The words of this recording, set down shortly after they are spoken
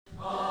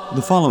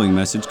The following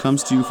message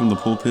comes to you from the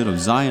pulpit of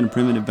Zion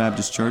Primitive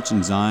Baptist Church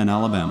in Zion,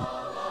 Alabama.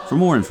 For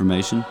more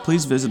information,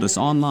 please visit us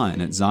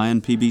online at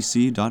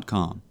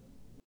zionpbc.com.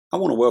 I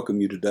want to welcome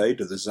you today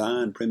to the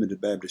Zion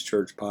Primitive Baptist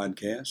Church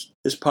podcast.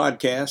 This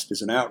podcast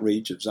is an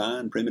outreach of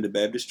Zion Primitive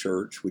Baptist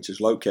Church, which is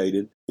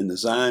located in the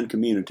Zion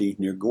community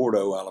near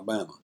Gordo,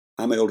 Alabama.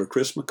 I'm Elder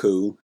Chris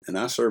McCool, and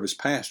I serve as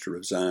pastor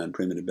of Zion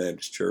Primitive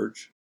Baptist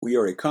Church. We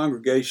are a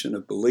congregation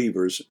of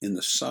believers in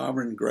the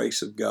sovereign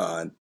grace of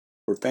God,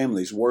 where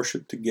families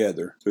worship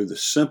together through the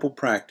simple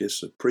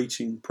practice of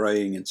preaching,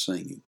 praying, and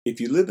singing. If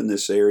you live in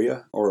this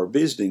area or are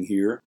visiting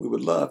here, we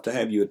would love to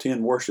have you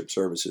attend worship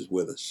services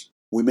with us.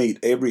 We meet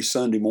every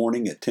Sunday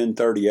morning at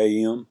 10:30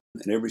 a.m.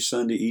 and every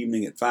Sunday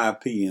evening at 5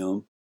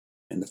 p.m.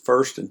 and the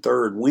first and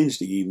third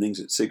Wednesday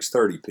evenings at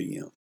 6:30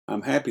 p.m.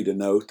 I'm happy to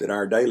note that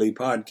our daily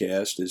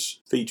podcast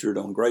is featured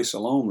on Grace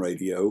Alone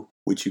Radio,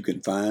 which you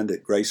can find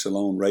at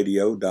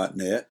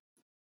gracealoneradio.net.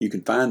 You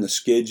can find the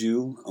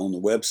schedule on the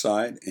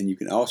website, and you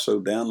can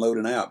also download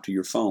an app to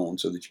your phone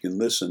so that you can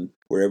listen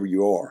wherever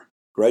you are.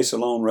 Grace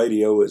Alone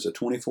Radio is a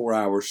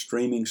 24-hour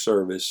streaming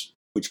service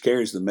which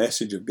carries the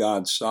message of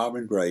God's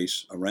sovereign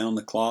grace around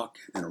the clock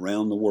and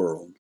around the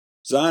world.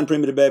 Zion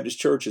Primitive Baptist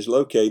Church is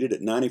located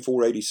at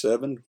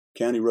 9487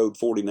 County Road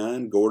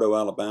 49, Gordo,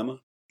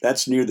 Alabama.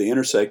 That's near the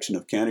intersection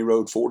of County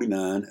Road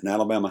 49 and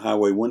Alabama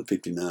Highway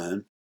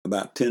 159.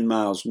 About 10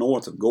 miles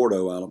north of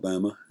Gordo,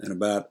 Alabama, and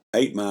about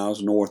 8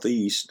 miles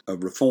northeast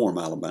of Reform,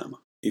 Alabama.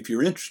 If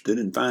you're interested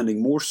in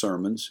finding more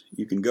sermons,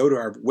 you can go to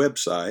our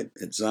website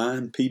at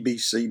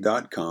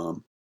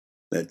zionpbc.com.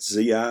 That's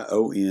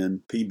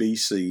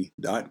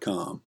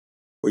zionpbc.com,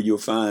 where you'll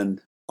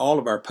find all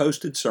of our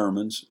posted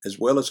sermons as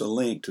well as a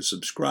link to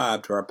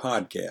subscribe to our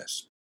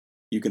podcast.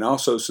 You can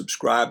also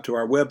subscribe to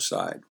our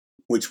website,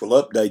 which will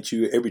update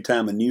you every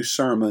time a new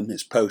sermon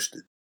is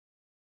posted.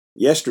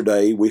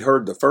 Yesterday, we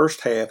heard the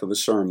first half of a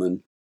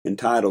sermon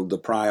entitled The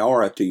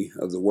Priority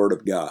of the Word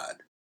of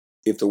God.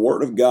 If the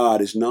Word of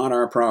God is not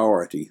our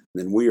priority,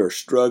 then we are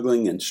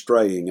struggling and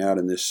straying out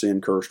in this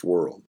sin-cursed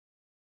world.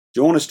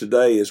 Join us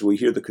today as we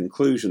hear the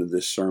conclusion of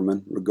this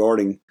sermon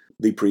regarding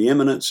the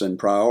preeminence and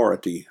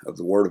priority of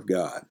the Word of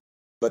God.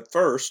 But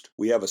first,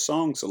 we have a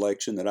song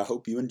selection that I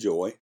hope you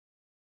enjoy.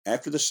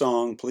 After the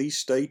song, please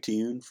stay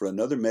tuned for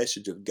another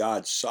message of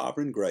God's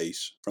sovereign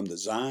grace from the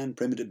Zion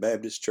Primitive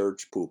Baptist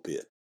Church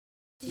pulpit.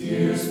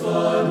 Tears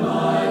flood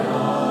my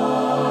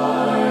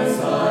eyes,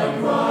 I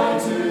cry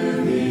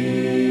to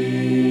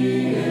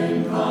thee,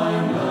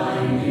 incline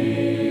thine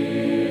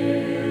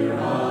ear,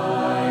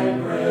 I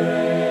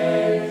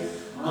pray.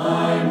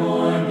 I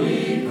mourn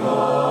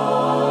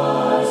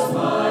because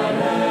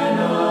mine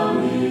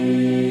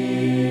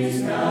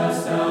enemies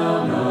cast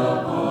down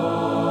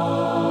upon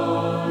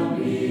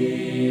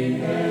me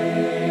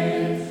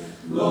hate.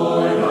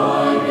 Lord,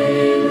 I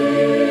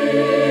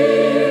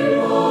believe,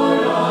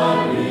 Lord,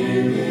 I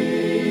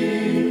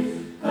believe.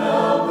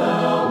 Help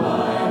thou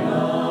mine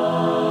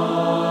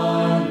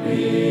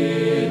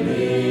unbelief.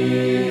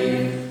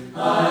 I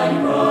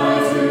cry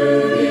to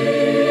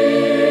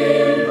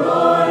thee,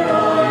 Lord, I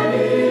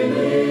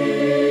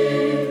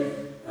believe.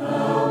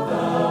 Help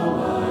thou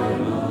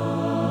mine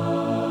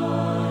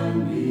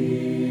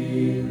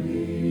unbelief.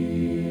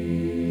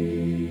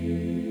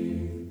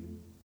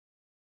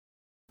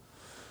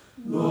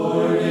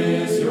 Lord,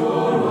 is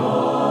your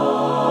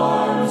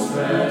arm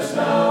stretched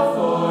out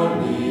for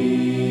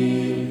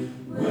me?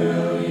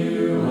 Will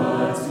you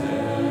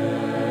attend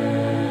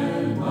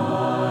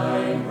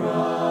my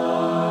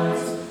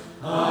cries?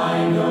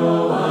 I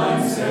know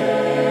I'm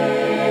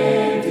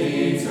saved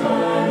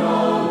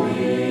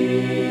eternally,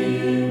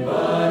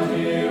 but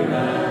here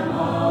am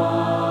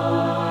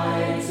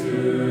I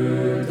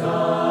to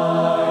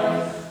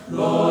die.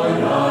 Lord,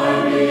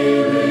 I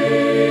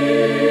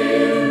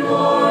believe,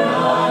 Lord,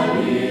 I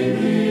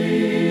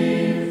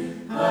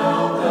believe.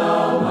 Help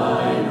thou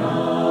mine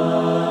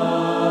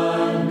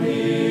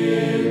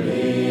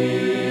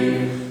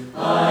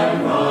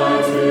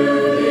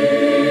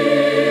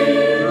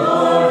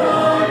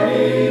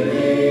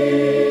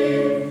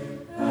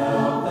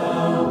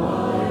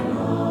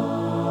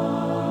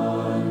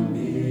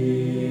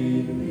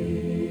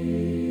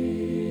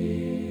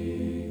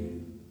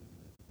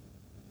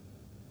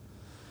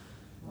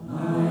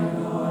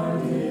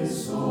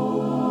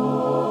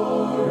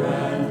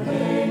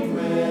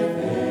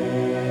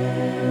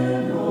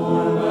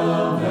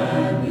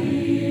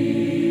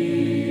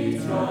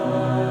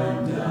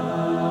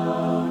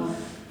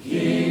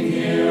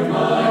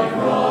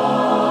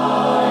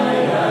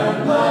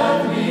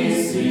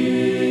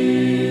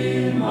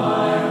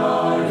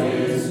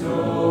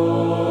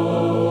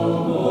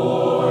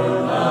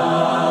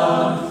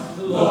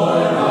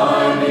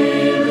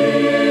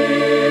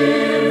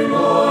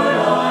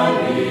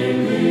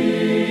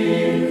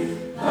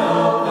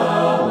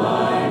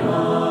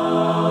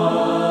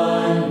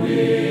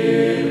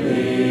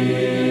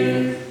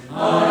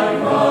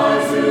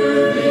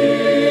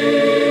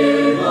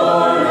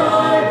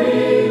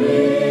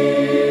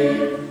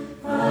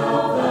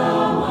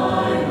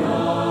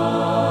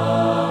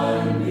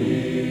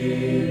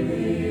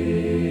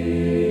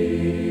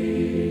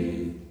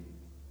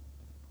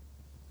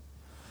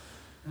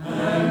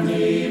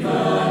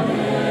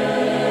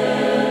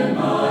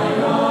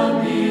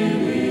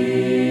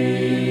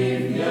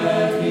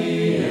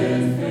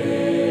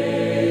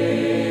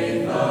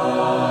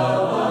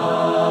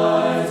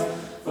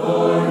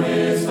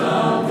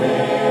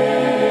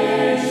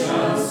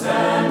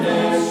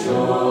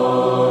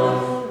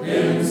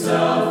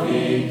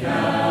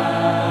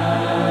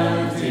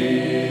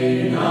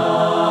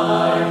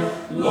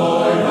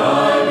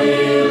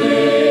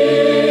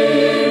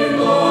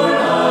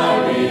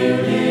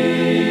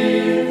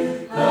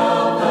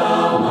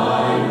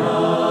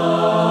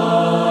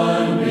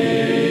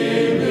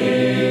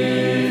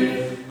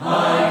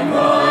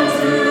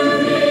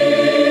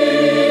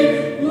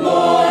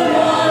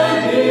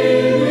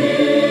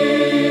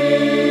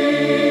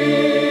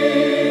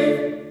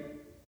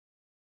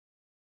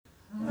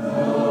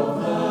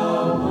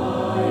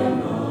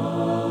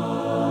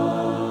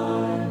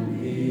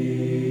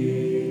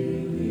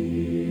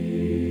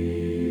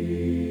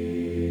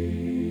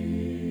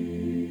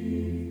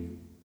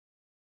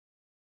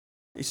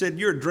He said,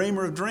 you're a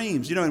dreamer of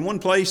dreams. You know, in one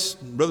place,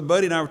 Brother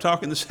Buddy and I were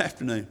talking this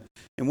afternoon.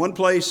 In one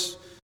place,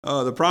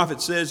 the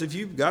prophet says, if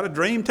you've got a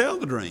dream, tell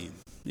the dream.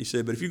 He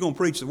said, but if you're going to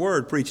preach the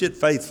word, preach it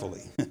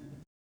faithfully.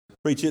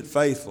 Preach it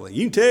faithfully.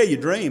 You can tell your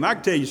dream. I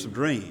can tell you some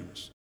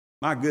dreams.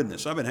 My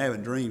goodness, I've been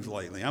having dreams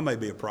lately. I may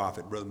be a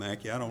prophet, Brother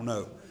Mackey. I don't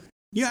know.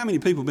 You know how many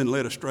people have been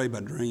led astray by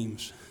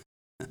dreams?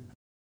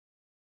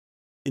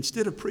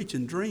 Instead of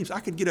preaching dreams, I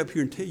could get up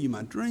here and tell you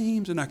my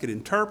dreams, and I could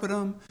interpret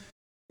them,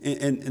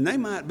 and they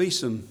might be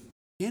some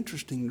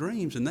interesting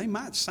dreams, and they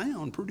might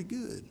sound pretty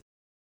good.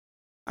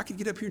 I could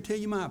get up here and tell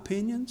you my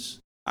opinions.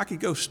 I could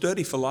go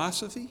study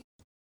philosophy,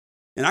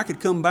 and I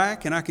could come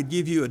back and I could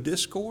give you a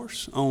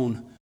discourse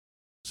on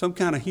some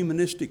kind of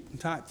humanistic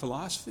type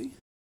philosophy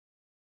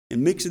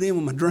and mix it in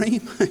with my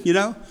dream, you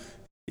know,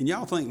 and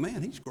y'all think,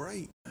 man, he's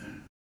great.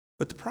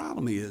 But the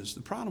problem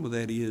with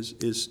that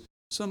is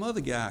some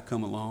other guy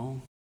come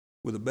along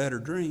with a better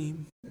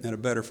dream and a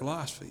better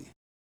philosophy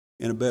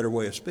and a better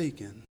way of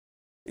speaking.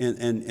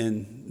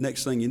 And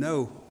next thing you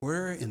know,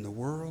 where in the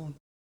world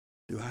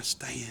do I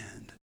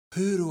stand?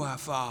 Who do I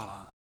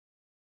follow?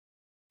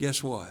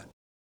 Guess what?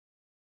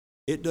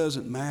 It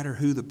doesn't matter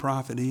who the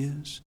prophet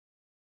is.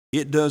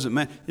 It doesn't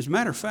matter. As a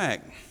matter of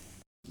fact,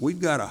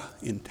 we've got an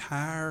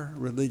entire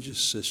religious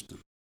system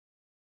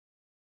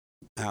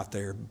out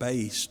there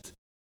based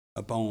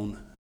upon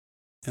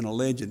an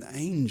alleged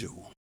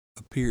angel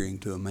appearing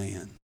to a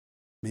man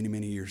many,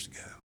 many years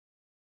ago.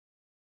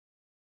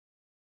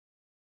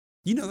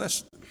 You know,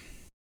 that's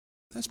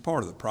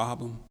part of the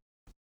problem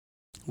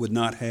with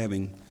not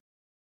having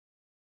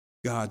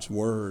God's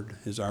Word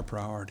as our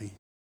priority.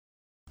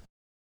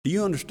 Do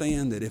you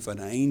understand that if an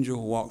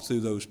angel walked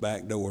through those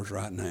back doors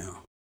right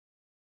now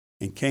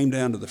and came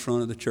down to the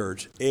front of the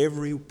church,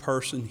 every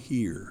person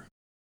here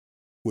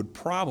would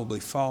probably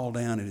fall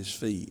down at his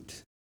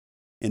feet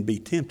and be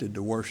tempted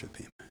to worship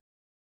him?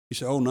 You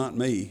say, oh, not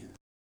me.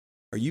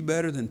 Are you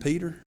better than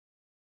Peter?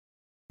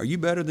 Are you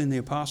better than the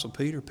Apostle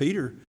Peter?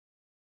 Peter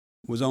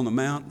was on the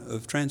Mount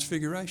of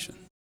Transfiguration.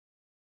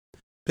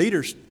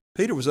 Peter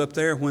was up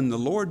there when the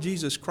Lord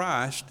Jesus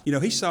Christ, you know,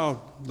 he saw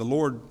the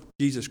Lord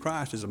Jesus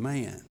Christ as a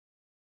man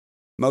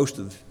most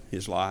of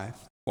his life,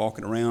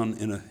 walking around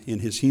in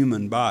his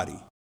human body.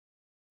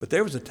 But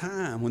there was a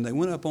time when they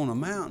went up on a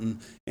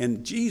mountain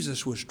and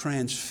Jesus was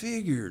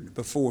transfigured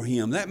before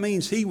him. That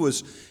means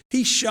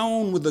he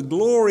shone with the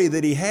glory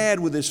that he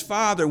had with his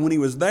Father when he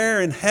was there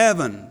in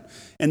heaven,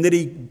 and that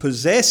he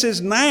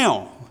possesses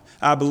now,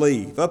 I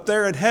believe, up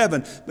there in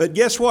heaven. But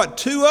guess what?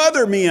 Two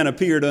other men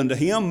appeared unto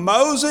him,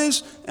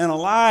 Moses and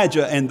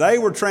Elijah, and they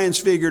were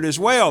transfigured as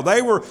well.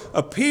 They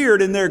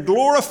appeared in their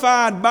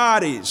glorified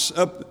bodies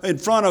up in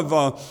front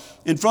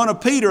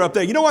of Peter up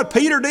there. You know what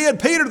Peter did?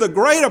 Peter, the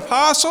great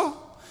apostle.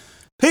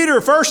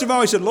 Peter, first of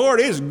all, he said, Lord,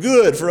 it's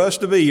good for us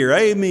to be here.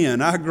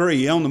 Amen. I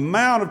agree. On the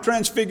Mount of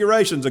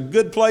Transfiguration is a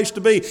good place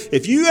to be.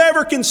 If you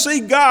ever can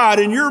see God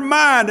in your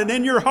mind and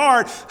in your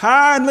heart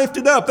high and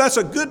lifted up, that's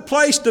a good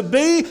place to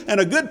be and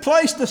a good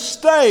place to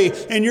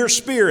stay in your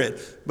spirit.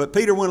 But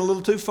Peter went a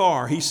little too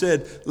far. He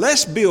said,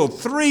 let's build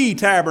 3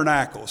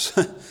 tabernacles.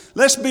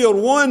 Let's build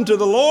one to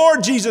the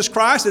Lord Jesus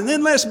Christ, and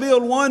then let's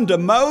build one to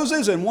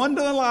Moses and one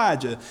to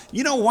Elijah.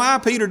 You know why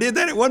Peter did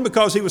that? It wasn't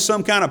because he was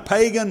some kind of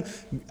pagan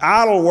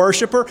idol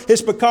worshiper.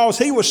 It's because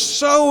he was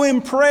so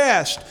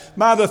impressed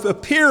by the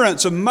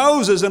appearance of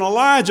Moses and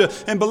Elijah.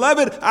 And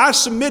beloved, I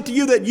submit to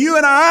you that you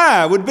and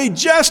I would be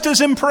just as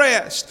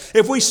impressed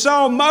if we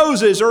saw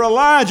Moses or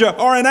Elijah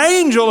or an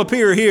angel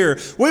appear here.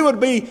 We would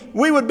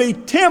be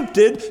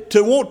tempted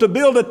to want to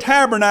build a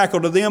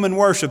tabernacle to them and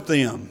worship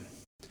them.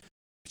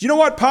 You know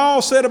what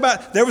Paul said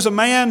about, there was a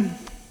man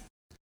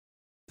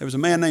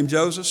named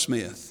Joseph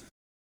Smith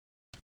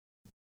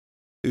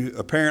who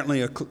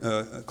apparently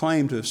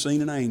claimed to have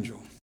seen an angel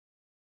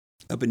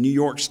up in New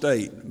York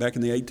State back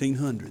in the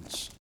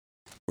 1800s.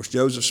 Of course,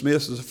 Joseph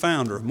Smith is the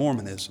founder of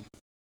Mormonism.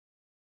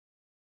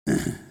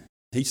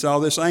 He saw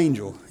this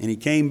angel and he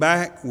came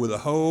back with a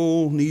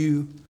whole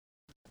new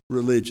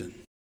religion.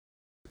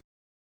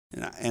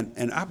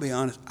 And I'll be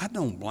honest, I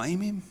don't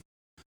blame him.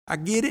 I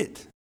get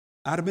it.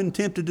 I'd have been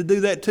tempted to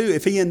do that too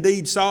if he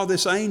indeed saw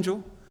this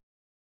angel.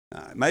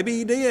 Maybe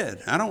he did.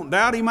 I don't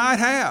doubt he might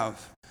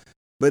have.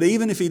 But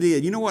even if he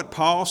did, you know what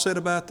Paul said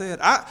about that?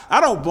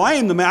 I don't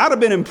blame the man. I'd have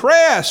been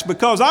impressed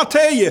because I'll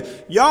tell you,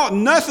 y'all,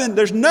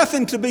 there's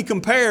nothing to be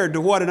compared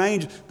to what an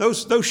angel,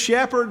 those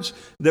shepherds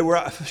that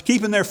were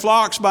keeping their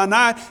flocks by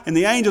night and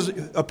the angels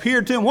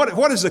appeared to them.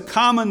 What is the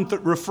common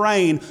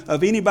refrain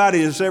of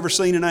anybody that's ever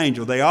seen an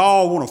angel? They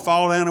all want to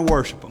fall down and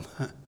worship them.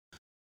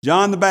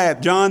 John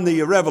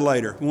the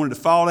Revelator wanted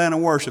to fall down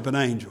and worship an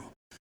angel.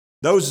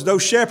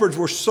 Those shepherds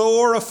were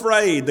sore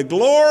afraid. The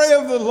glory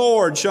of the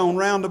Lord shone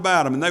round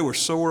about them, and they were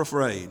sore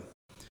afraid.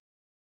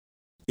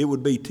 It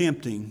would be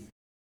tempting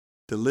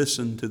to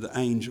listen to the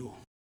angel.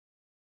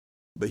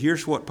 But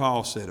here's what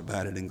Paul said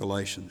about it in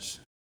Galatians.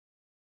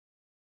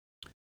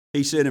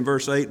 He said in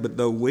verse 8, "But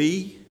though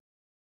we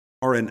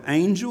or an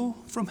angel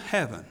from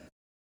heaven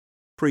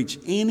preach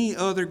any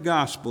other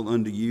gospel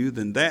unto you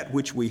than that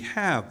which we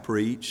have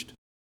preached,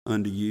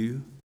 unto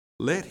you,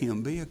 let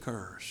him be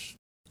accursed.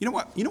 You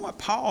know what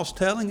Paul's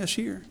telling us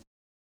here?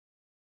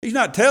 He's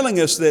not telling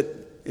us that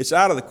it's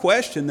out of the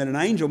question that an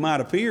angel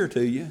might appear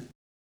to you.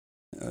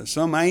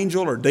 Some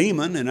angel or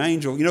demon, an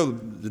angel,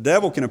 the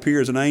devil can appear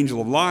as an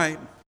angel of light.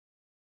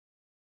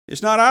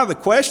 It's not out of the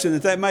question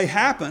that may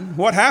happen.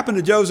 What happened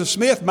to Joseph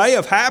Smith may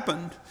have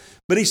happened.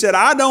 But he said,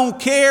 I don't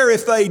care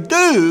if they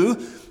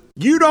do.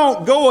 You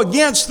don't go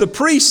against the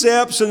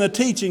precepts and the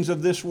teachings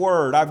of this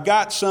word. I've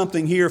got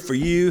something here for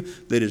you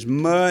that is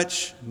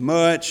much,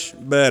 much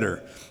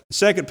better.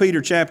 2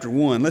 Peter chapter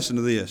 1, listen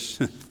to this.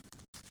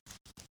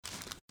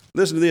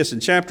 Listen to this in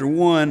chapter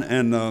 1,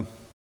 and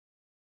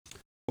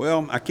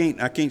I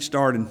can't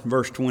start in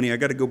verse 20. I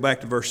got to go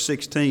back to verse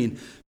 16.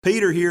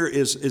 Peter here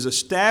is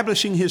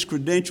establishing his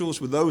credentials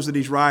with those that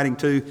he's writing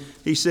to.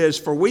 He says,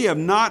 for we have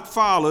not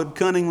followed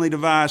cunningly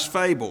devised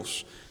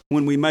fables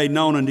when we made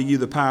known unto you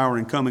the power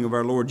and coming of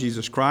our Lord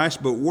Jesus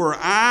Christ, but were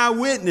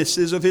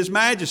eyewitnesses of his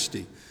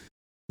majesty.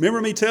 Remember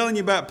me telling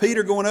you about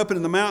Peter going up into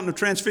the mountain of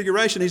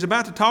transfiguration? He's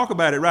about to talk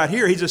about it right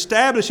here. He's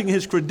establishing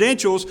his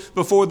credentials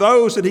before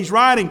those that he's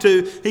writing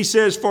to. He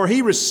says, for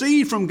he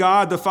received from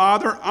God the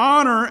Father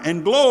honor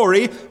and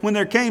glory when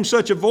there came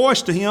such a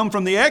voice to him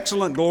from the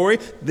excellent glory,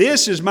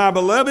 this is my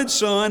beloved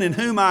Son in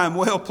whom I am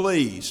well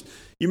pleased.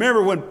 You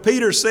remember when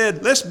Peter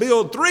said, let's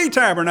build 3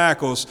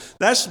 tabernacles.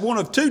 That's one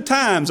of 2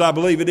 times, I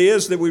believe it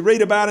is, that we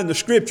read about in the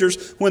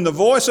Scriptures when the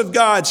voice of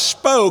God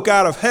spoke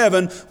out of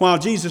heaven while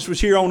Jesus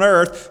was here on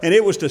earth. And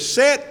it was to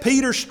set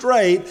Peter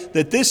straight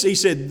that he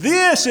said,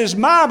 this is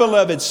my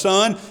beloved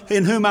Son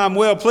in whom I'm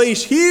well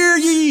pleased. Hear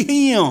ye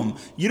him.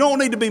 You don't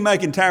need to be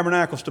making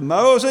tabernacles to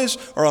Moses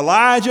or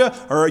Elijah,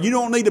 or you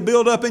don't need to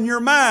build up in your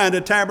mind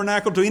a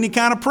tabernacle to any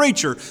kind of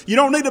preacher. You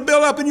don't need to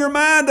build up in your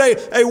mind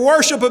a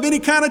worship of any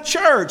kind of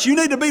church. You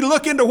need to be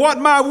looking to what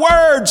my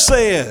word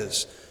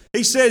says.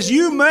 He says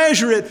you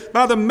measure it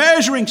by the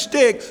measuring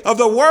stick of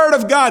the word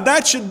of God.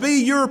 That should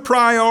be your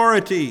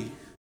priority.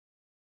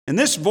 And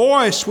this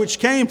voice which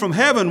came from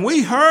heaven,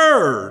 we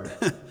heard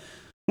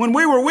when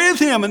we were with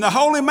him in the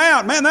holy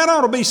mount. Man, that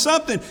ought to be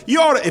something.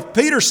 If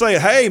Peter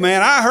said, hey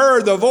man, I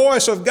heard the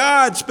voice of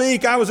God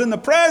speak. I was in the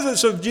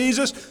presence of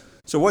Jesus.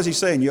 So what's he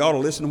saying? You ought to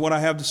listen to what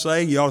I have to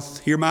say. You ought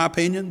to hear my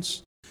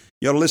opinions.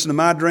 You ought to listen to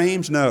my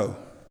dreams. No.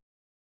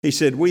 He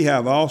said, we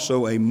have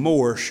also a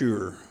more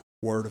sure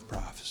word of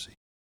prophecy.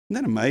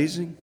 Isn't that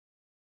amazing?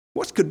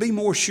 What could be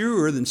more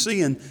sure than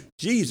seeing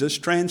Jesus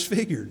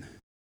transfigured?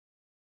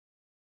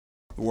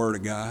 The Word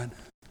of God.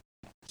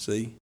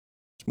 See?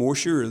 It's more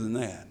sure than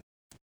that.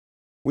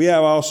 We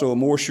have also a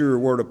more sure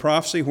word of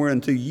prophecy,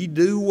 whereunto ye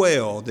do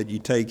well that ye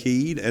take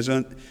heed, as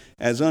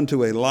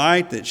unto a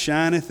light that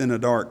shineth in a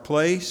dark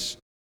place,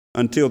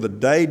 until the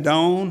day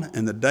dawn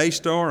and the day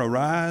star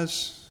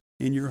arise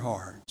in your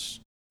hearts.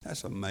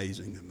 That's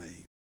amazing to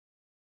me.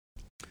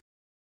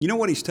 You know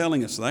what he's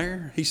telling us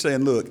there? He's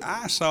saying, look,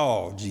 I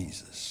saw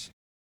Jesus.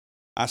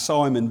 I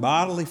saw him in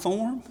bodily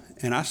form,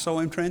 and I saw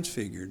him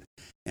transfigured.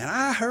 And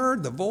I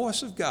heard the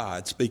voice of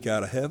God speak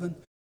out of heaven,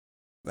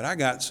 but I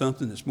got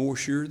something that's more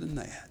sure than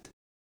that.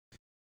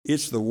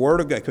 It's the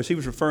Word of God, because he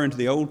was referring to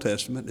the Old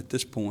Testament at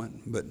this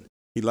point, but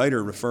he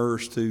later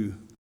refers to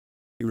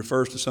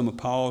some of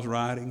Paul's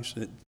writings,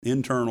 that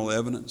internal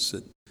evidence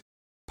that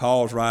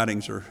Paul's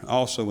writings are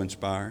also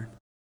inspired.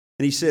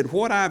 And he said,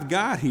 what I've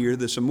got here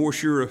that's a more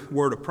sure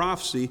word of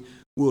prophecy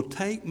will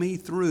take me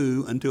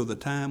through until the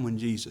time when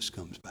Jesus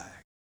comes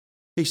back.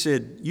 He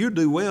said, you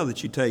do well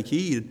that you take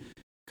heed,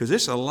 because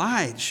it's a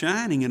light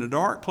shining in a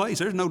dark place.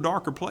 There's no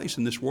darker place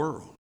in this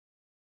world.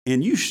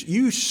 And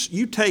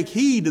you take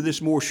heed to this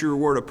more sure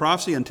word of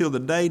prophecy until the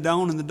day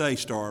dawn and the day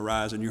star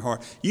arise in your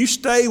heart. You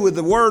stay with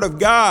the Word of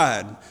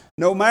God.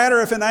 No matter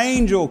if an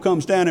angel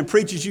comes down and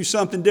preaches you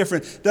something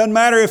different. Doesn't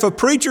matter if a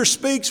preacher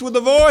speaks with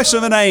the voice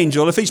of an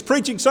angel. If he's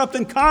preaching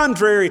something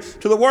contrary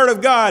to the Word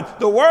of God,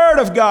 the Word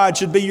of God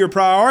should be your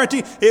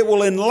priority. It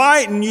will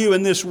enlighten you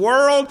in this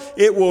world.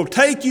 It will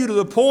take you to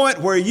the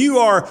point where you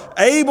are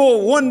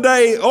able, one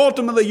day,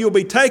 ultimately, you'll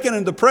be taken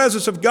into the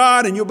presence of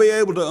God, and you'll be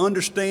able to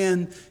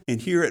understand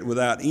and hear it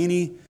without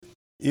any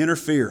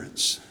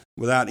interference.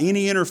 Without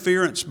any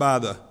interference by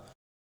the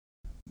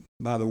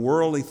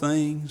worldly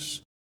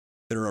things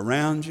that are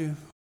around you,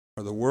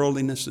 or the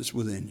worldliness that's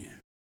within you.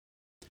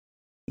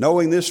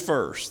 Knowing this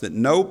first, that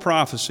no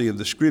prophecy of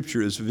the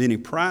Scripture is of any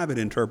private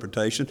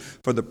interpretation,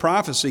 for the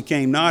prophecy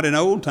came not in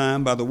old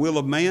time by the will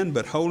of man,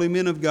 but holy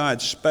men of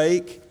God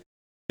spake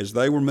as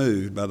they were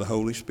moved by the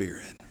Holy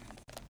Spirit.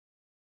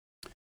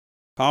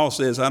 Paul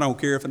says, I don't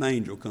care if an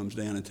angel comes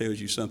down and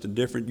tells you something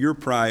different. Your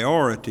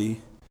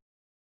priority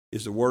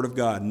is the Word of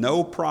God.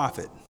 No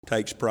prophet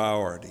takes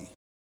priority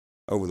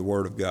over the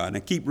Word of God. Now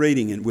keep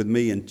reading it with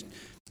me in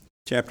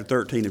chapter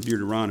 13 of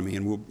Deuteronomy,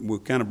 and we'll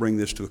kind of bring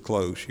this to a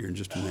close here in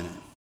just a minute.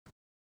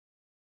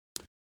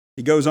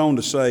 He goes on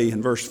to say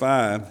in verse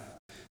 5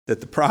 that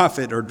the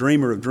prophet or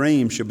dreamer of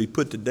dreams shall be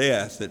put to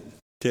death. That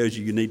tells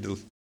you need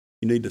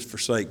to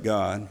forsake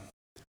God.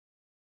 It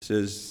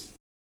says,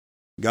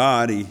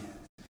 God, he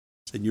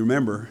said, you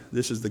remember,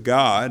 this is the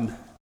God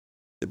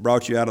that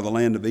brought you out of the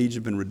land of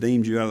Egypt and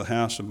redeemed you out of the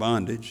house of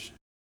bondage.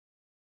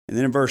 And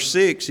then in verse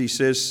 6, he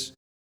says,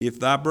 if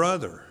thy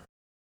brother,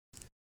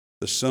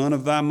 the son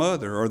of thy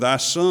mother, or thy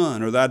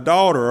son, or thy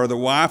daughter, or the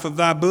wife of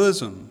thy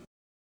bosom,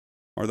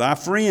 or thy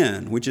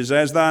friend, which is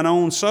as thine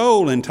own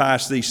soul,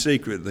 entice thee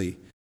secretly,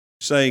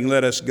 saying,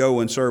 let us go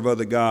and serve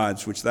other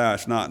gods, which thou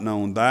hast not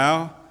known,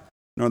 thou,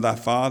 nor thy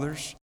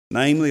fathers,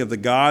 namely of the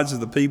gods of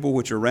the people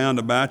which are round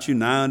about you,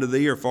 nigh unto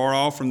thee, or far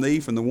off from thee,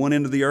 from the one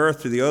end of the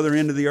earth to the other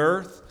end of the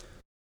earth,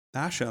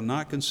 thou shalt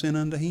not consent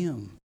unto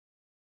him,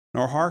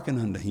 nor hearken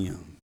unto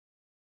him.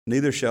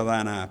 Neither shall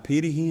thine eye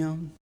pity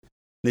him,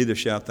 neither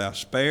shalt thou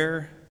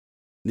spare,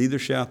 neither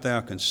shalt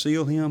thou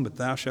conceal him, but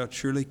thou shalt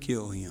surely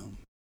kill him.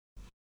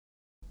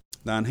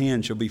 Thine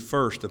hand shall be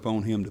first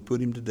upon him to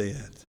put him to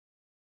death,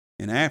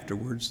 and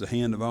afterwards the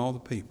hand of all the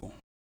people.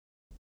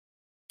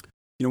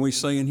 You know what he's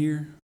saying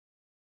here?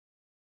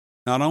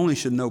 Not only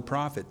should no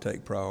prophet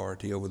take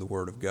priority over the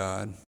Word of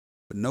God,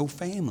 but no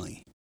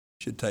family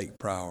should take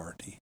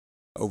priority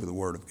over the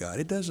Word of God.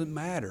 It doesn't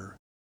matter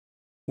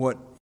what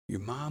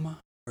your mama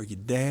or your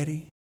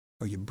daddy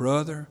or your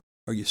brother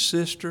or your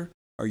sister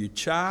or your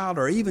child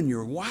or even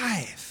your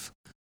wife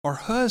or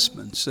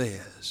husband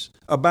says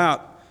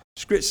about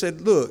Scripture.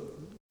 Said,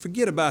 look,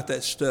 forget about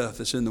that stuff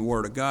that's in the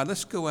Word of God.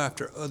 Let's go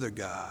after other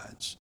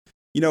gods.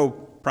 You know,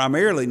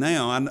 primarily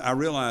now, I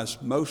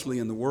realize mostly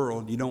in the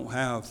world you don't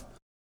have,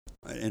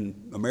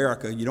 in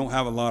America, you don't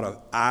have a lot of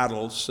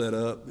idols set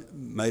up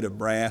made of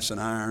brass and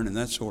iron and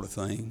that sort of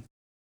thing.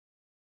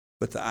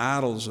 But the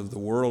idols of the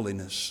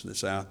worldliness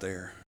that's out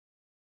there,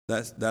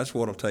 that's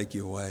what will take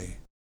you away.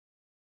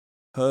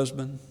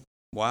 Husband,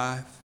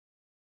 wife,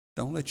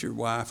 don't let your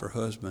wife or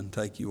husband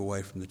take you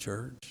away from the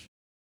church.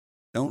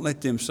 Don't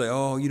let them say,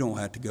 oh, you don't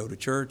have to go to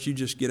church. You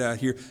just get out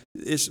here.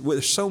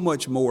 There's so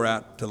much more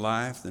out to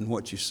life than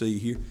what you see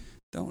here.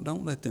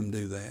 Don't let them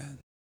do that.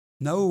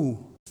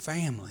 No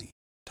family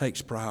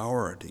takes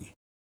priority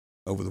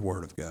over the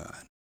Word of God.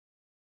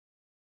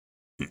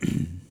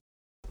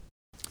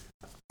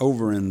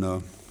 Over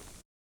in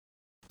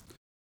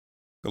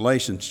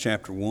Galatians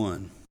chapter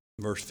 1,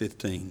 verse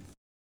 15.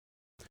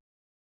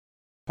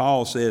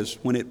 Paul says,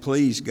 when it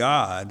pleased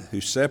God,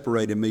 who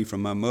separated me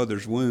from my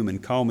mother's womb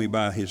and called me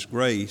by His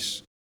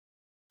grace,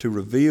 to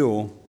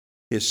reveal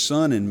His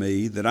Son in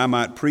me, that I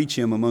might preach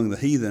Him among the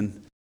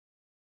heathen,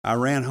 I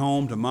ran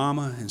home to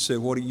Mama and said,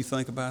 what do you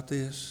think about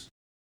this?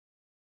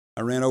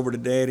 I ran over to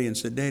Daddy and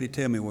said, Daddy,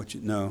 tell me what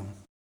you know.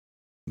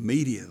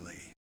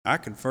 Immediately, I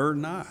conferred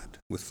not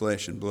with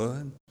flesh and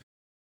blood.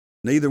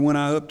 Neither went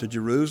I up to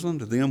Jerusalem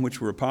to them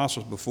which were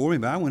apostles before me,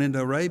 but I went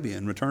into Arabia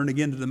and returned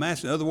again to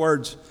Damascus. In other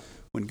words,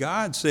 when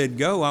God said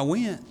go, I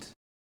went.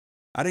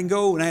 I didn't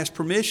go and ask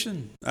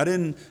permission. I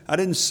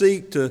didn't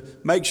seek to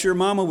make sure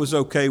Mama was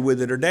okay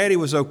with it or Daddy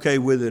was okay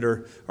with it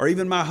or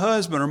even my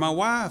husband or my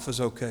wife was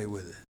okay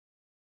with it.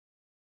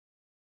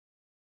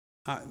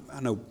 I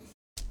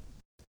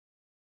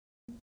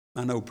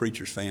know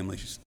preachers'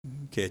 families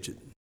catch it,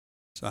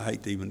 so I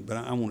hate to even, but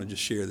I want to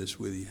just share this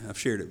with you. I've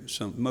shared it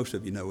with most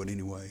of you know it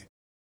anyway.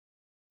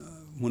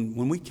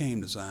 When we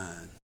came to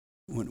Zion,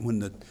 when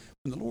the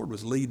Lord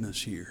was leading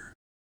us here,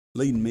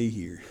 leading me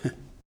here,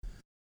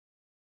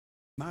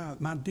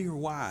 my dear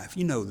wife,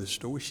 you know this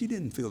story, she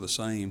didn't feel the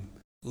same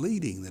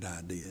leading that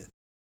I did.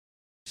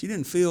 She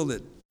didn't feel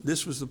that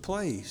this was the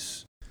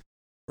place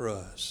for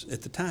us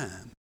at the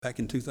time, back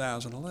in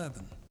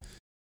 2011.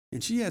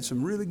 And she had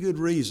some really good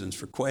reasons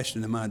for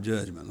questioning my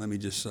judgment, let me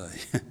just say.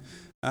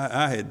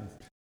 I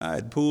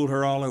had pulled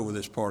her all over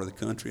this part of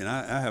the country, and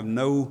I have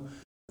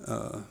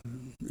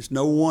it's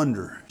no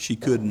wonder she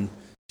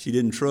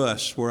didn't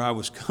trust where I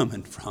was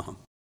coming from.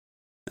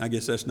 I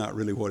guess that's not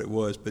really what it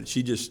was, but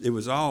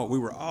we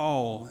were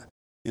all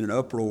in an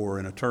uproar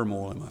and a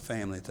turmoil in my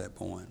family at that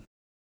point.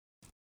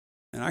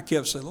 And I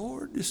kept saying,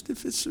 Lord, just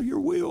if it's your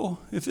will,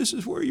 if this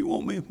is where you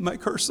want me,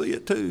 make her see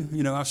it too.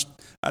 You know,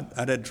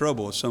 I'd had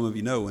trouble, as some of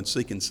you know, in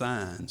seeking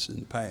signs in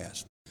the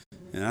past.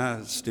 And I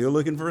was still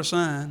looking for a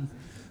sign.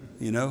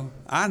 You know,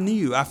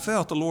 I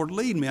felt the Lord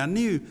lead me. I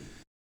knew.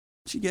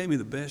 She gave me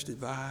the best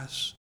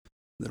advice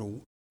that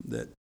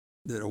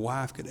a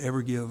wife could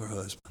ever give her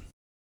husband,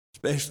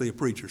 especially a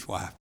preacher's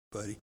wife,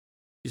 buddy.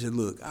 She said,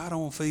 look, I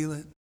don't feel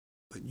it,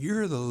 but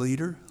you're the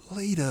leader.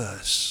 Lead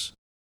us.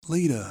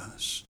 Lead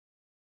us.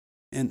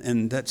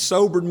 And that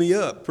sobered me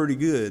up pretty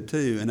good,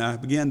 too. And I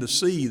began to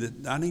see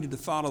that I needed to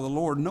follow the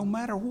Lord no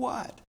matter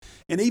what.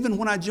 And even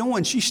when I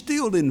joined, she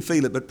still didn't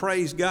feel it. But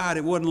praise God,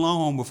 it wasn't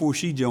long before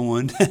she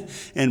joined.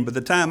 And by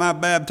the time I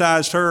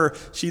baptized her,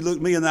 she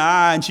looked me in the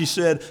eye and she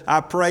said, I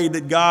prayed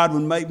that God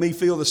would make me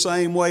feel the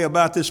same way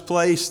about this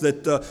place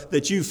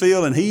that you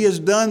feel. And He has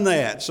done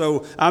that.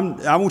 So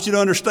I want you to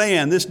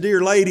understand, this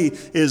dear lady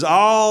is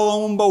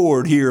all on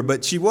board here.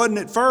 But she wasn't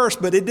at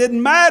first, but it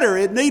didn't matter.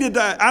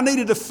 I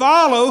needed to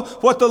follow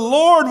what the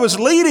Lord was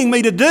leading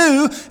me to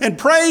do, and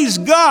praise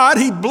God,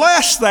 He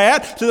blessed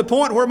that to the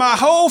point where my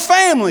whole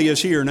family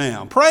is here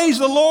now. Praise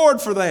the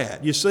Lord for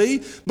that, you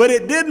see. But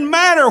it didn't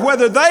matter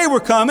whether they were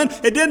coming.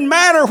 It didn't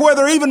matter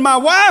whether even my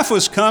wife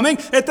was coming.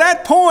 At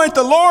that point,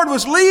 the Lord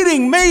was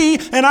leading me,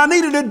 and I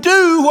needed to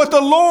do what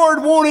the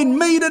Lord wanted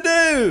me to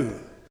do.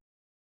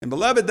 And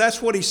beloved,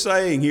 that's what He's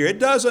saying here. It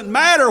doesn't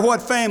matter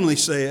what family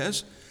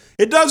says.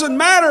 It doesn't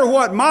matter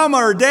what mama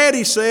or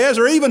daddy says,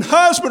 or even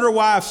husband or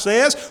wife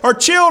says, or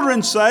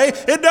children say.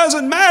 It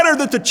doesn't matter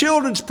that the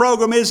children's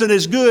program isn't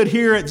as good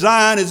here at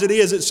Zion as it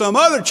is at some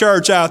other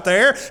church out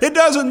there. It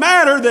doesn't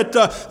matter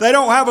that they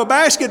don't have a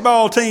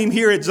basketball team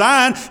here at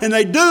Zion and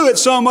they do at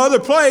some other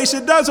place.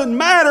 It doesn't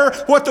matter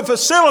what the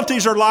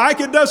facilities are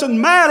like. It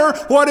doesn't matter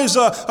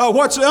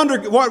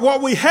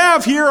what we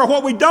have here or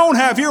what we don't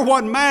have here.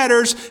 What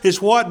matters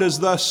is what does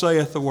thus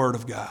saith the Word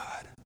of God.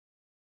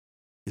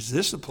 Is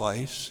this the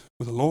place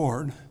where the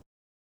Lord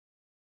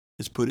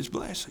has put His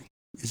blessing?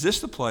 Is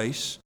this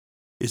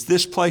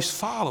place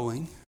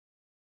following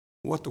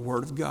what the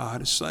Word of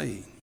God is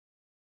saying?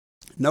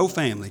 No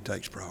family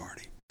takes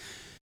priority.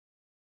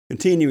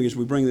 Continuing as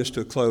we bring this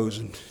to a close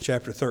in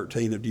chapter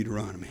 13 of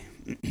Deuteronomy.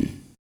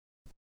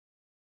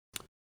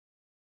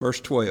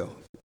 Verse 12.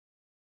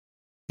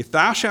 If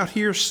thou shalt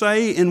hear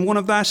say in one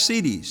of thy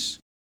cities,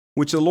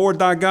 which the Lord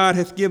thy God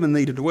hath given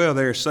thee to dwell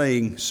there,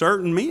 saying,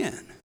 certain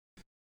men,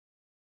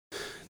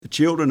 the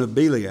children of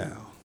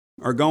Belial,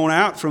 are gone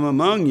out from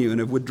among you and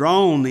have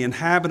withdrawn the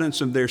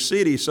inhabitants of their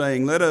city,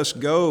 saying, let us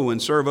go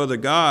and serve other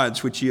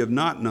gods which ye have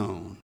not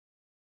known.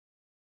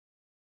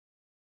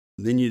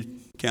 And then you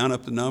count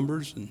up the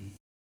numbers and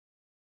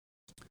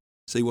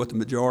see what the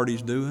majority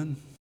is doing,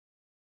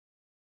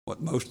 what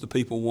most of the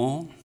people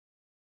want,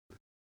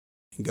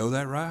 and go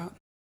that route.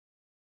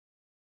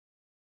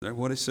 Is that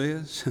what it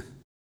says?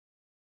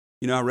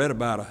 You know, I read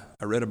about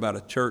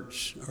a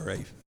church, or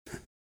I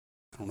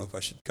don't know if I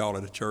should call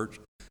it a church.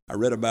 I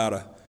read about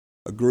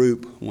a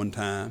group one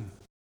time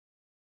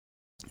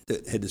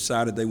that had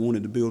decided they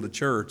wanted to build a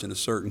church in a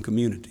certain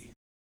community.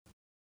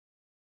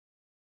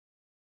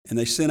 And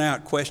they sent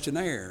out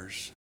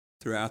questionnaires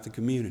throughout the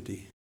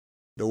community,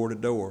 door to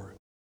door,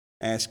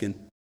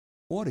 asking,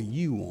 what do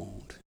you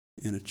want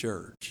in a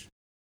church?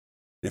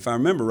 And if I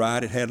remember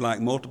right, it had like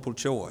multiple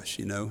choice,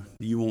 you know.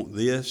 Do you want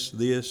this?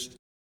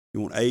 You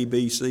want A,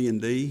 B, C,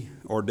 and D?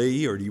 Or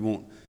D? Or do you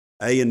want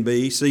A and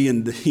B, C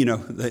and D? You know,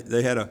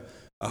 they had a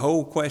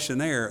whole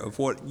questionnaire of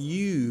what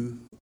you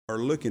are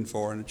looking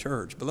for in a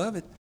church.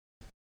 Beloved,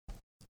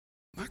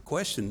 my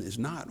question is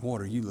not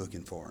what are you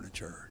looking for in a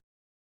church?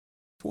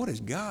 What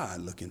is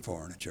God looking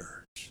for in a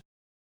church?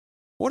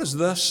 What is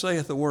thus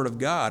saith the Word of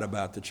God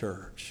about the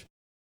church?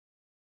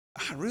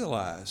 I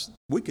realize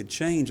we could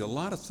change a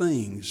lot of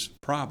things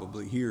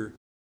probably here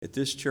at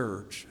this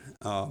church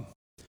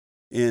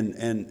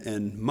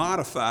and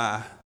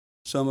modify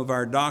some of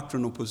our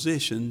doctrinal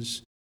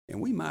positions,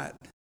 and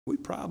we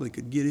probably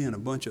could get in a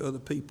bunch of other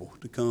people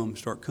to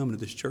start coming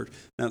to this church.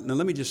 Now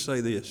let me just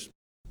say this.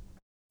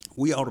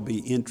 We ought to be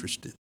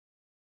interested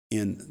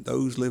in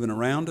those living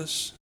around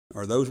us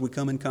or those we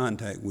come in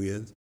contact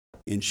with,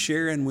 in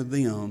sharing with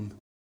them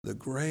the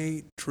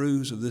great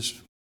truths of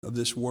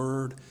this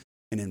Word,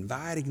 and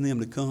inviting them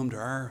to come to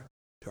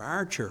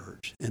our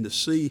church and to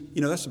see.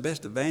 You know, that's the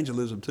best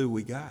evangelism tool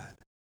we got,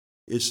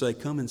 is say,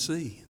 come and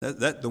see.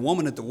 That the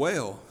woman at the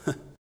well,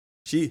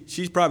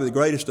 she's probably the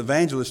greatest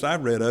evangelist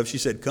I've read of. She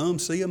said, come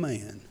see a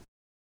man.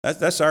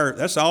 That's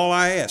all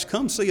I ask.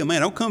 Come see a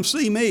man. Don't come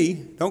see me.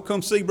 Don't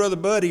come see Brother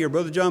Buddy or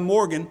Brother John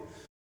Morgan.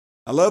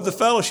 I love the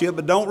fellowship,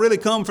 but don't really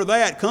come for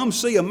that. Come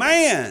see a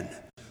man,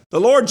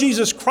 the Lord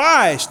Jesus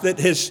Christ, that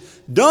has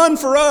done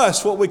for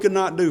us what we could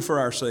not do for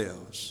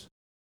ourselves.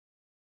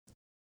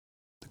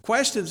 The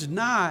question is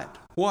not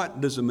what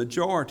does the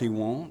majority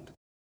want,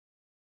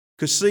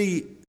 because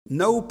see,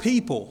 no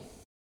people,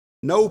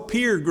 no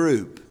peer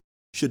group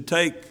should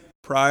take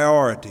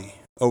priority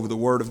over the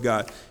Word of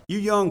God. You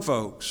young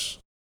folks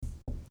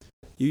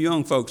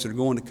that are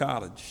going to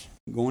college,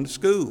 going to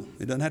school,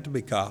 it doesn't have to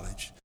be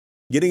college,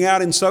 getting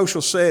out in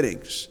social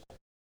settings.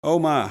 Oh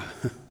my,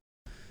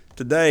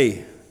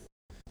 today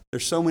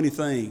there's so many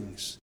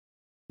things,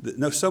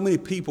 so many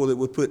people that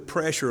would put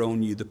pressure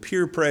on you. The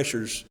peer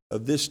pressures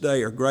of this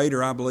day are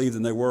greater, I believe,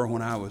 than they were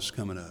when I was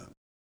coming up.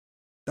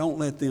 Don't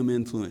let them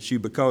influence you,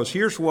 because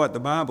here's what the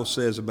Bible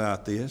says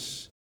about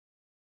this.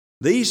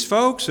 These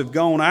folks have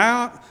gone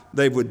out,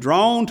 they've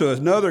withdrawn to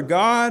another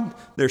god,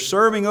 they're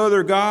serving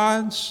other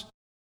gods.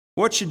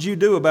 What should you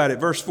do about it?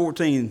 Verse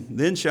 14,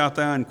 then shalt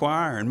thou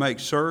inquire and make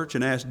search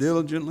and ask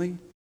diligently.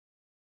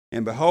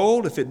 And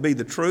behold, if it be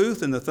the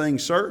truth and the thing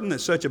certain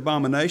that such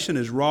abomination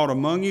is wrought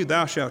among you,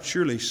 thou shalt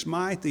surely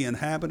smite the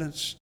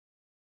inhabitants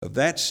of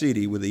that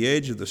city with the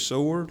edge of the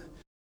sword,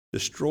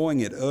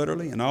 destroying it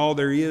utterly, and all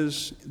there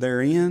is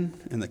therein,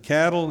 and the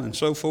cattle and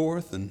so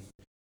forth. And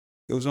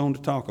goes on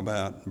to talk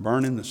about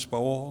burning the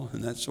spoil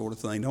and that sort of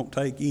thing. Don't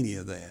take any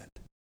of that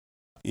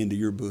into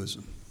your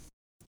bosom.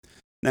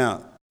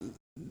 Now,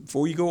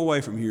 before you go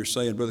away from here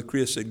saying, Brother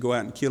Chris said, go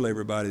out and kill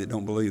everybody that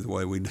don't believe the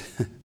way we do.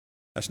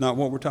 That's not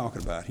what we're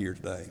talking about here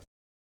today.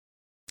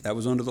 That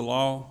was under the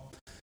law.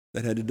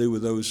 That had to do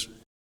with those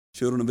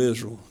children of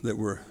Israel that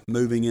were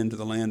moving into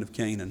the land of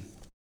Canaan.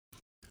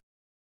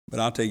 But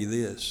I'll tell you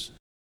this,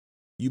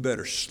 you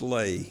better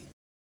slay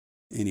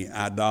any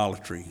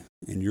idolatry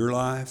in your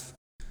life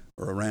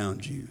or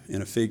around you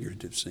in a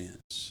figurative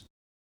sense.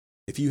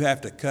 If you have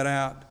to cut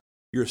out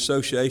your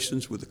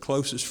associations with the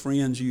closest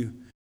friends you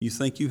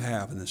think you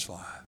have in this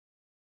life,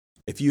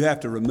 if you have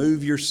to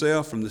remove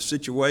yourself from the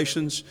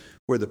situations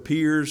where the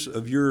peers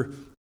of your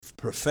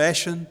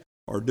profession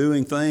are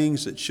doing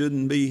things that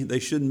they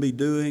shouldn't be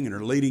doing and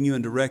are leading you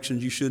in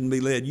directions you shouldn't be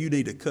led, you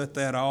need to cut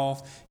that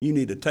off. You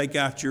need to take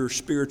out your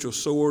spiritual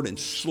sword and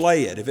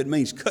slay it. If it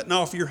means cutting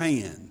off your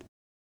hand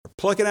or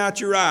plucking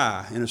out your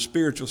eye in a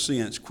spiritual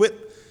sense,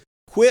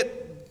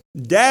 quit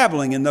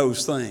dabbling in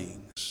those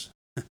things.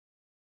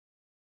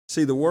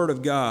 See, the Word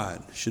of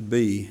God should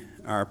be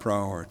our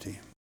priority.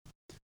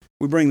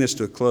 We bring this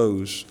to a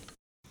close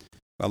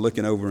by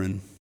looking over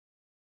in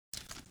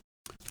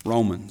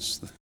Romans,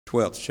 the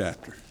 12th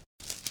chapter.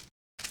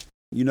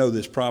 You know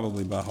this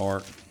probably by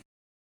heart.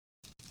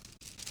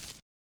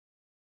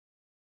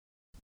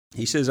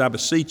 He says, I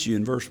beseech you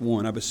in verse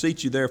 1, I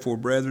beseech you therefore,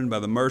 brethren, by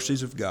the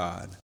mercies of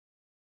God,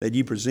 that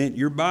you present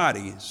your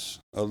bodies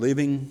a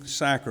living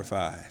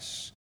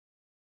sacrifice,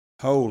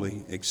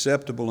 holy,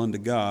 acceptable unto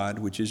God,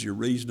 which is your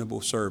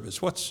reasonable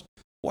service.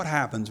 What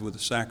happens with a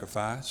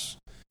sacrifice?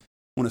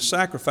 When a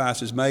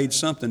sacrifice is made,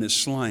 something is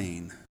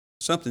slain.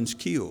 Something's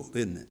killed,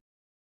 isn't it?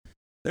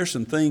 There's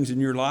some things in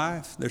your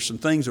life, there's some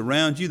things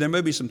around you, there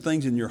may be some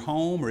things in your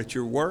home or at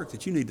your work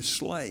that you need to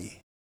slay.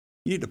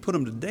 You need to put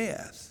them to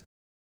death.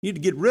 You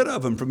need to get rid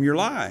of them from your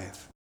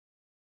life.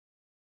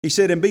 He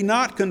said, and be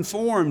not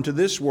conformed to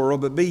this world,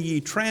 but be ye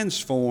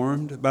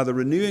transformed by the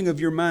renewing of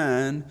your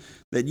mind,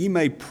 that ye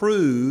may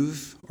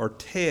prove or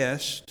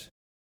test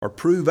or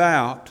prove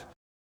out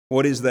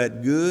what is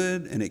that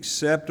good and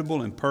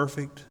acceptable and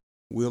perfect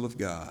will of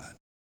God.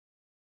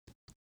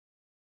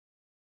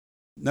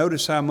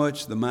 Notice how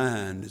much the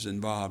mind is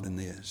involved in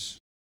this.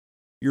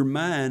 Your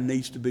mind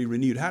needs to be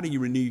renewed. How do you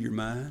renew your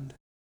mind?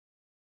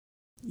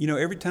 You know,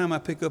 every time I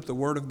pick up the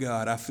Word of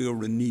God, I feel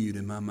renewed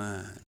in my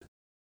mind.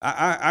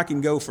 I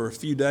can go for a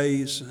few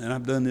days, and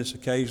I've done this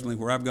occasionally,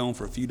 where I've gone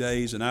for a few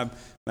days and I've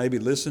maybe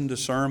listened to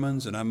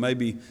sermons and I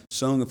maybe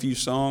sung a few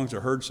songs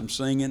or heard some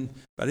singing,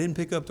 but I didn't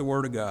pick up the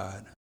Word of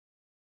God.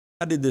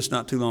 I did this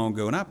not too long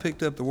ago, and I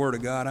picked up the Word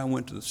of God. I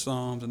went to the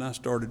Psalms and I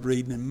started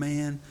reading, and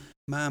man,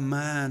 my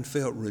mind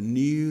felt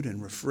renewed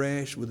and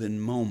refreshed within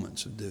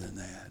moments of doing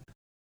that.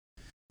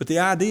 But the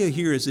idea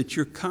here is that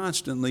you're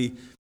constantly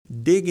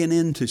digging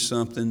into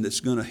something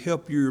that's going to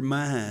help your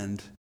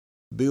mind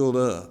build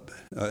up,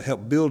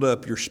 help build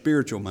up your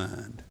spiritual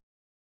mind.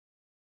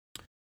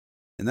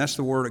 And that's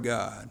the Word of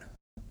God.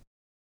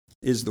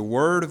 Is the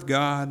Word of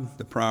God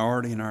the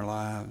priority in our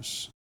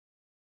lives?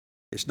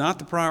 It's not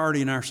the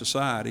priority in our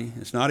society.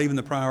 It's not even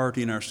the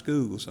priority in our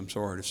schools, I'm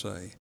sorry to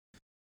say.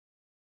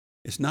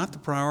 It's not the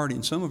priority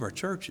in some of our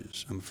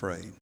churches, I'm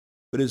afraid.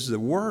 But is the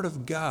Word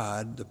of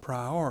God the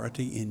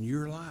priority in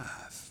your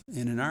life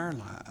and in our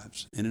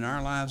lives and in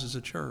our lives as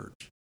a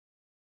church?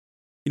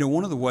 You know,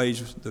 one of the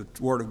ways the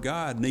Word of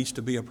God needs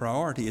to be a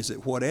priority is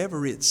that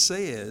whatever it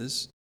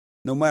says,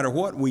 no matter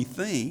what we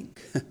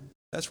think,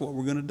 that's what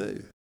we're going to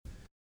do.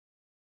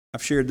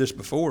 I've shared this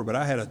before, but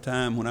I had a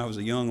time when I was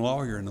a young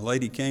lawyer, and a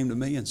lady came to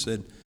me and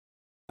said,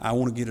 I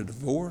want to get a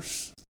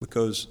divorce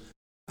because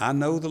I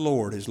know the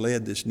Lord has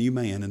led this new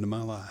man into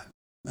my life.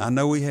 I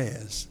know He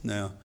has.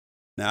 Now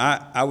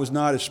I was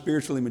not as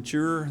spiritually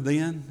mature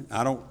then.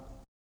 I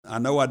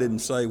know I didn't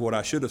say what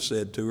I should have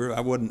said to her.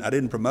 I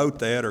didn't promote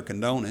that or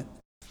condone it.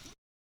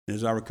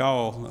 As I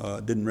recall,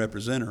 didn't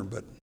represent her.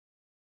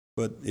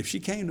 But if she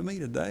came to me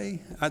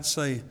today, I'd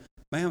say,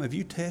 ma'am, have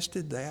you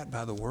tested that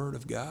by the Word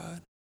of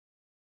God?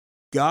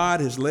 God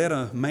has led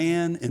a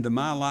man into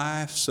my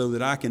life so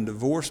that I can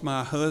divorce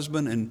my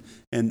husband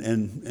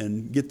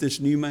and get this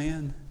new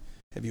man.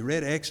 Have you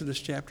read Exodus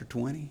chapter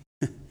 20?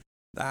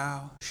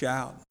 Thou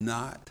shalt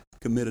not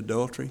commit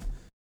adultery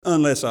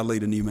unless I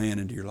lead a new man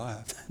into your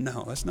life.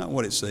 No, that's not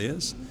what it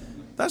says.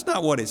 That's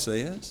not what it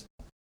says.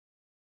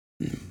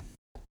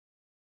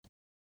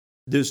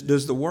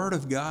 Does the Word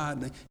of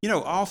God, you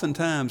know,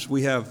 oftentimes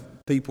we have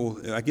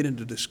people, I get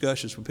into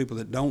discussions with people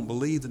that don't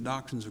believe the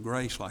doctrines of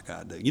grace like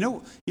I do. You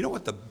know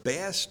what the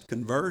best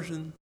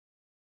conversion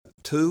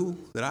tool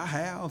that I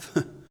have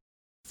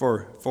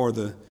for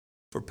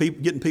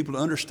people, getting people to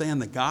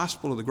understand the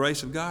gospel of the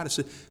grace of God is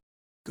to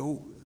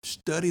go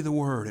study the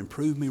Word and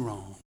prove me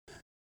wrong.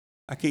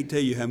 I can't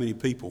tell you how many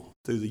people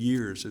through the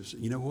years have said,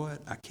 you know what,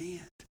 I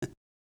can't.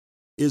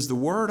 Is the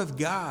Word of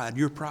God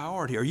your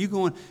priority? Are you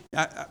going,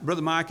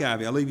 Brother Mike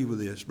Ivey, I'll leave you with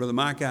this. Brother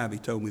Mike Ivey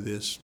told me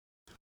this.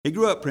 He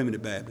grew up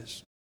Primitive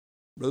Baptist.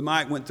 Brother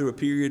Mike went through a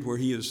period where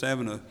he was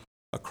having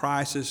a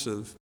crisis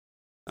of,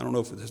 I don't know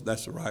if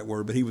that's the right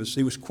word, but he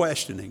was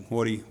questioning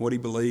what he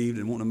believed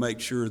and wanting to make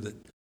sure that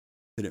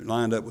it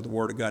lined up with the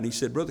Word of God. And he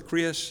said, Brother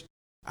Chris,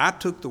 I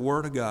took the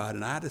Word of God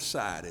and I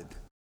decided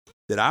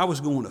that I was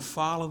going to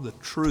follow the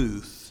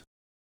truth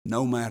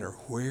no matter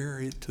where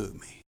it took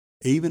me,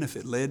 even if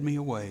it led me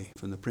away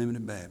from the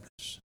Primitive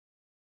Baptists.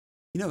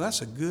 You know,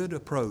 that's a good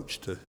approach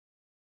to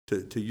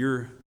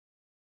your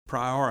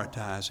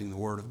prioritizing the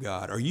Word of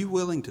God. Are you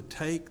willing to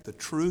take the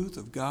truth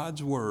of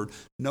God's Word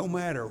no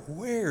matter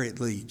where it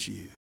leads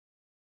you?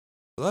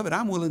 Beloved,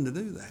 I'm willing to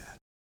do that.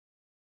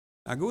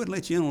 I'll go ahead and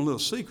let you in on a little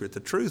secret. The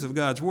truth of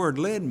God's Word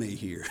led me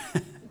here.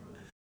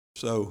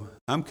 So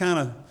I'm kind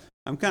of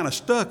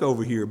stuck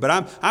over here, but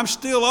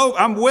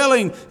I'm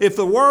willing. If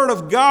the Word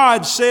of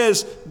God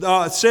says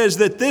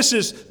that this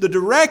is the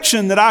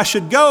direction that I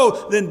should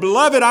go, then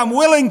beloved, I'm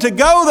willing to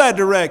go that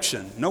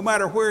direction, no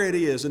matter where it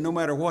is and no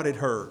matter what it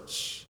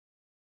hurts.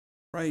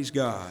 Praise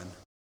God.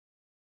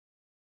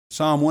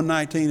 Psalm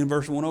 119 and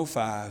verse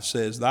 105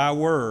 says, "Thy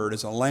word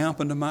is a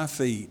lamp unto my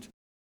feet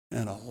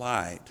and a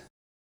light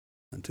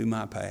unto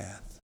my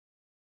path."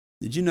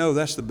 Did you know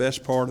that's the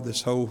best part of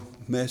this whole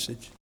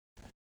message?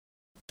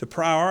 To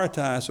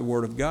prioritize the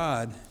Word of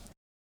God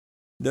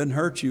doesn't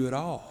hurt you at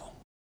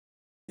all.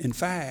 In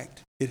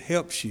fact, it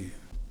helps you,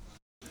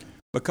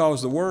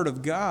 because the Word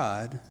of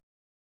God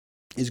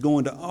is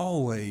going to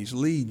always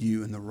lead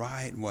you in the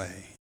right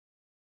way.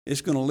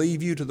 It's going to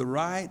lead you to the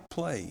right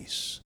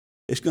place.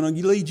 It's going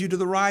to lead you to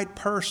the right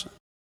person.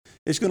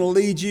 It's going to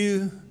lead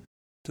you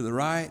to the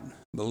right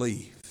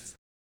belief.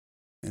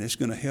 And it's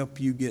going to help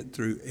you get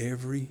through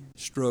every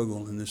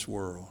struggle in this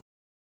world.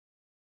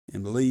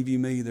 And believe you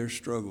me, there's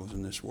struggles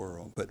in this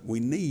world. But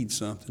we need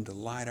something to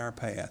light our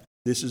path.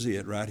 This is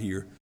it right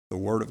here. The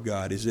Word of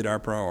God. Is it our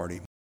priority?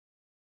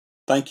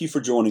 Thank you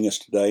for joining us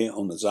today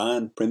on the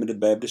Zion Primitive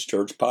Baptist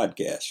Church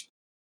podcast.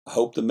 I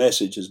hope the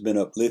message has been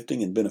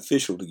uplifting and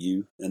beneficial to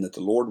you, and that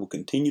the Lord will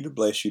continue to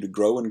bless you to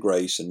grow in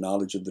grace and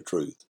knowledge of the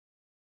truth.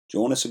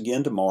 Join us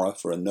again tomorrow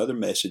for another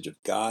message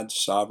of God's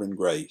sovereign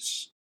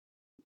grace.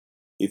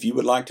 If you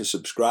would like to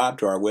subscribe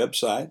to our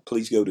website,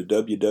 please go to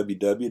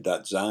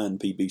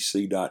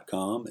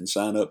www.zionpbc.com and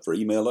sign up for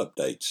email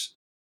updates.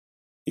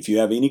 If you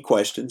have any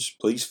questions,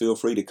 please feel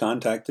free to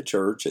contact the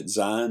church at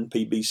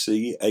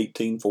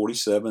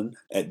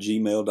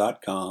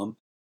zionpbc1847@gmail.com.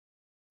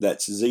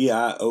 That's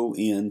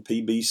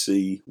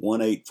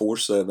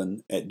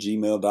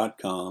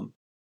zionpbc1847@gmail.com.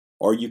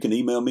 Or you can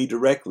email me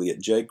directly at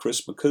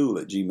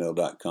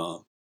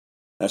jchrismccool@gmail.com.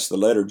 That's the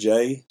letter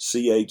J,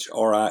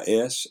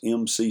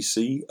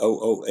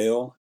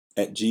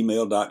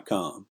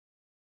 CHRISMCCOOL@gmail.com.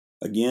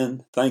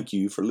 Again, thank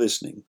you for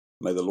listening.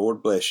 May the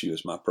Lord bless you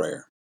is my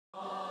prayer.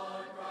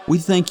 We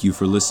thank you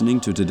for listening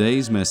to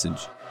today's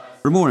message.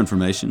 For more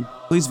information,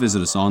 please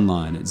visit us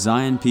online at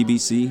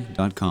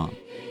zionpbc.com.